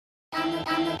Hey,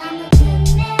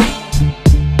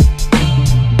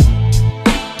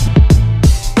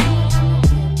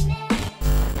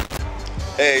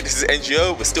 this is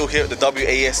n.g.o. We're still here at the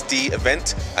WASD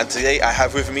event, and today I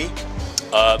have with me...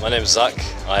 my name is Zach.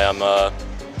 I am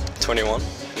 21.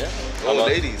 Yeah. Oh,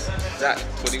 ladies. Zach,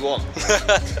 21.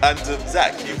 And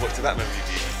Zach, you've watched the Batman movie.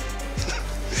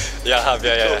 Yeah, I have.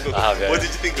 Yeah, Cool. I have. Yeah. What did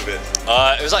you think of it?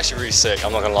 It was actually really sick.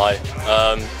 I'm not gonna lie.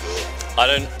 I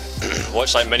don't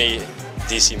watch like many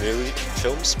DC movie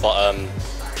films, but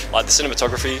like the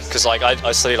cinematography, because like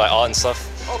I study like art and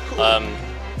stuff. Oh, cool.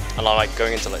 And I like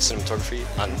going into like cinematography,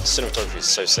 and cinematography is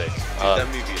so sick. That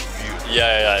movie is beautiful.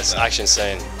 Yeah, it's actually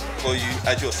insane. For you,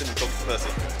 as you're a cinematography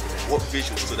person, what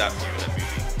visuals stood out for you in that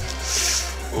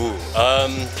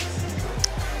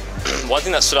movie? One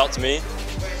thing that stood out to me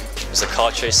was the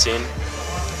car chase scene.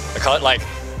 The car, like,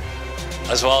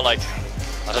 as well, like,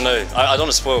 I don't know, I don't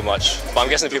want to spoil much, but I'm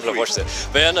guessing people have watched it.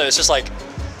 But yeah, no, it's just like,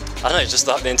 I don't know, just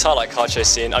the entire like car chase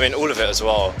scene. I mean, all of it as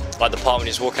well. Like the part when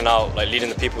he's walking out, like leading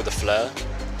the people with the flare.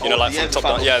 You know, like from top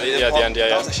down. Yeah, the end. Yeah.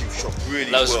 That was actually shot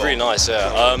really well. That was really nice.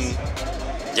 Yeah.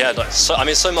 Yeah. Like, so I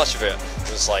mean, so much of it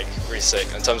was like really sick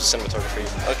in terms of cinematography.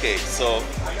 Okay, so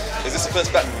is this the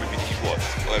first Batman movie that you've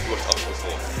watched, or have you watched others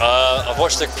before? I've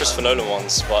watched the Christopher Nolan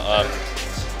ones, but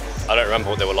I don't remember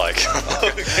what they were like.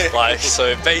 Okay. Like,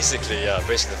 so basically, yeah,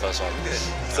 basically the first one. Okay.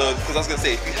 So, because I was gonna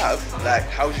say, if you have, like,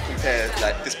 how would you compare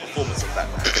like this performance of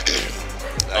Batman? Like,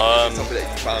 is it something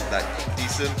that you found like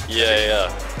decent?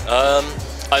 Yeah.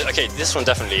 Okay, this one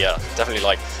definitely,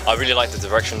 like, I really like the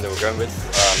direction they were going with.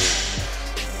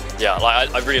 Yeah, like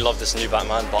I really love this new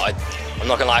Batman, but I'm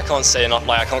not gonna lie, I can't say enough.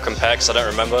 Like, I can't compare because I don't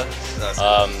remember.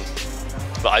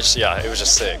 But it was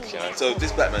just sick, you know. So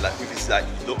this Batman, like with his like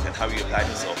look and how he applied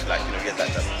himself, like, you know, he had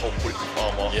like that whole bulletproof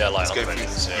armor. Yeah, like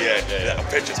Avengers. Yeah.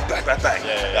 Avengers, bang.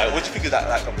 Yeah. Like, what do you think of that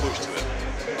like approach to it?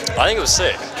 I think it was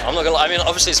sick. I'm not gonna lie. I mean,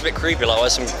 obviously it's a bit creepy, like why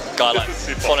some guy like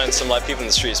following some like people in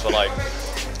the streets, but like,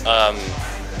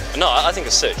 no, I think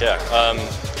it's sick. Yeah,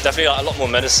 definitely like, a lot more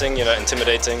menacing, you know,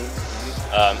 intimidating.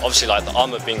 Obviously, like the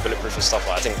armor being bulletproof and stuff.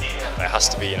 Like, I think it has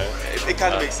to be, you know. It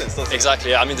kind of makes sense, doesn't it?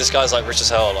 Exactly. Yeah. I mean, this guy's like rich as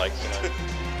hell. Like, you know.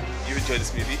 You enjoyed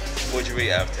this movie? What would you rate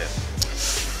it out of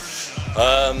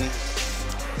 10?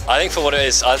 I think for what it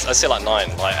is, I'd say like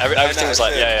 9. Like everything was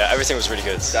like, everything was really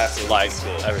good. That's a like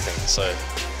score. Everything. So.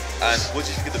 And what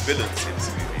do you think of the villains in this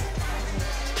movie?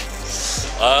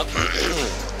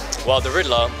 Well, the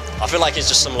Riddler, I feel like he's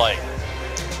just some like,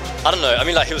 I don't know. I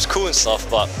mean, like he was cool and stuff,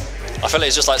 but I feel like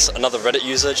he's just like another Reddit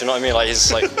user. Do you know what I mean? Like he's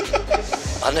like,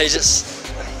 I don't know.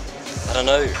 I don't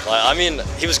know. Like, I mean,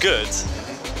 he was good,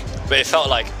 but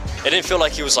it didn't feel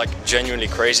like he was like genuinely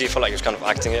crazy. It felt like he was kind of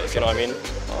acting it, if you know what I mean.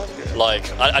 Okay. Like,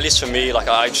 at least for me, like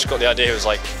I just got the idea he was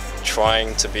like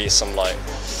trying to be some like,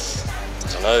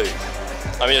 I don't know.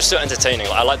 I mean, it was still entertaining.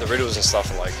 Like, I like the riddles and stuff,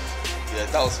 and like. Yeah,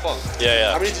 that was fun.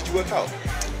 Yeah. How many did you work out?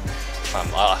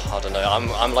 I don't know.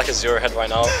 I'm like a 0 head right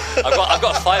now. I've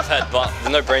got a 5 head, but there's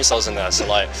no brain cells in there. So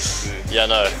like, yeah,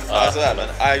 no. That's that, man.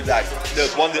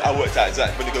 There's one that I worked out. It's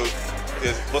like when you go, and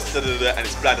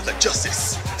it's blind. It's like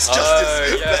justice. It's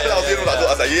justice. Yeah. I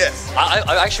was like, yes.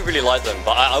 I actually really like them,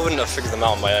 but I wouldn't have figured them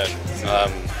out on my own.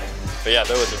 But yeah,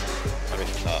 they were. I mean,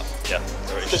 yeah,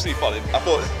 they were It's definitely fun. I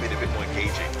thought it made it a bit more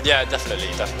engaging. Yeah, definitely,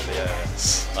 yeah.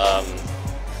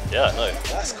 Yeah, no.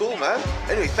 That's cool, man.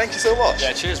 Anyway, thank you so much.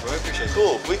 Yeah, cheers, bro. Appreciate it.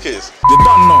 Cool, wickers. You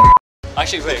don't know.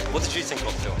 Actually, wait. What did you think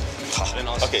about the film? I didn't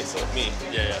ask. Okay, so me.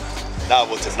 Yeah.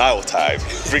 Now time.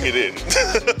 Bring it in.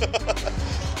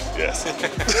 Yes.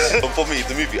 For me,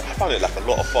 the movie, I found it like a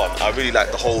lot of fun. I really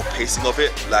like the whole pacing of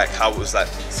it, like how it was like,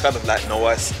 it's kind of like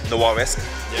noir-esque,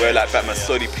 where like Batman's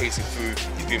slowly pacing through,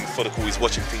 he's being methodical, he's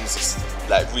watching things, he's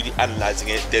like really analysing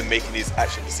it, then making his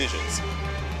action decisions.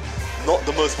 Not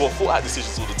the most well thought out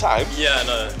decisions all the time. Yeah,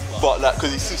 no. But like,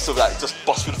 because he seems to like just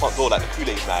bust through the front door like the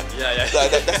Kool-Aid man. Yeah.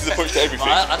 Like, that's his approach to everything.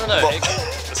 I don't know.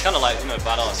 It's kind of like, you know,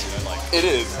 badass, you know, like. It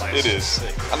is.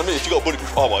 Sick. And I mean, if you got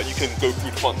bulletproof armor, you can go through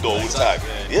the front door all the time.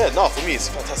 Yeah, no, for me, it's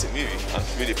a fantastic movie. I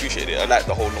really appreciate it. I like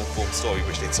the whole long form story,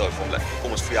 which they tell from like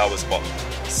almost 3 hours, but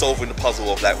solving the puzzle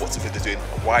of like what the villain's doing,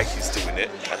 why he's doing it,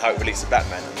 and how it relates to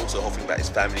Batman, and also the whole thing about his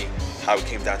family, how it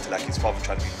came down to like his father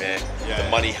trying to be mayor, the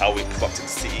money, how it corrupted the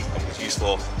city and was used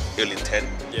for ill intent,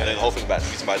 and then the whole thing about the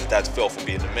reason why the dad fell from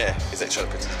being the mayor is that he's trying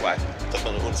to protect his wife, took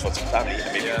on the illness from his family,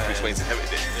 and maybe Bruce Wayne's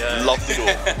inherited it. Loved it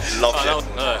all. Loved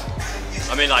it. No.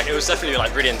 I mean, like, it was definitely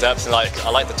like really in depth, and like I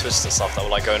like the twists and stuff that were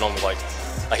like going on with like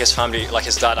his family, like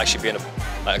his dad actually being a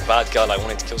bad guy, like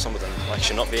wanting to kill someone, and like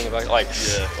actually not being a bad guy.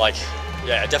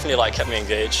 It definitely like kept me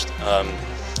engaged.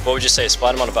 What would you say,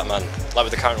 Spider-Man or Batman? Like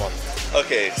with the current one?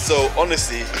 Okay, so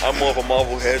honestly, I'm more of a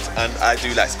Marvel head, and I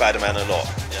do like Spider-Man a lot.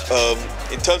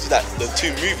 In terms of that, the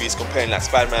two movies comparing like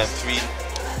Spider-Man 3,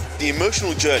 the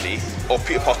emotional journey of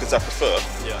Peter Parker's I prefer.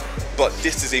 Yeah. But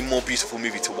this is a more beautiful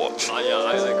movie to watch. Yeah,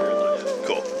 I agree with that. Yeah.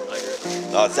 Cool. I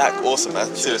agree. Zach, awesome,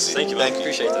 man. Seriously. Thank you, man.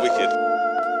 Appreciate it. Wicked.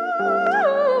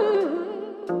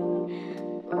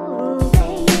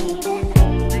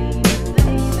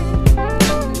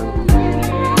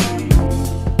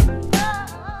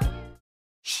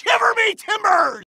 Shiver me timbers!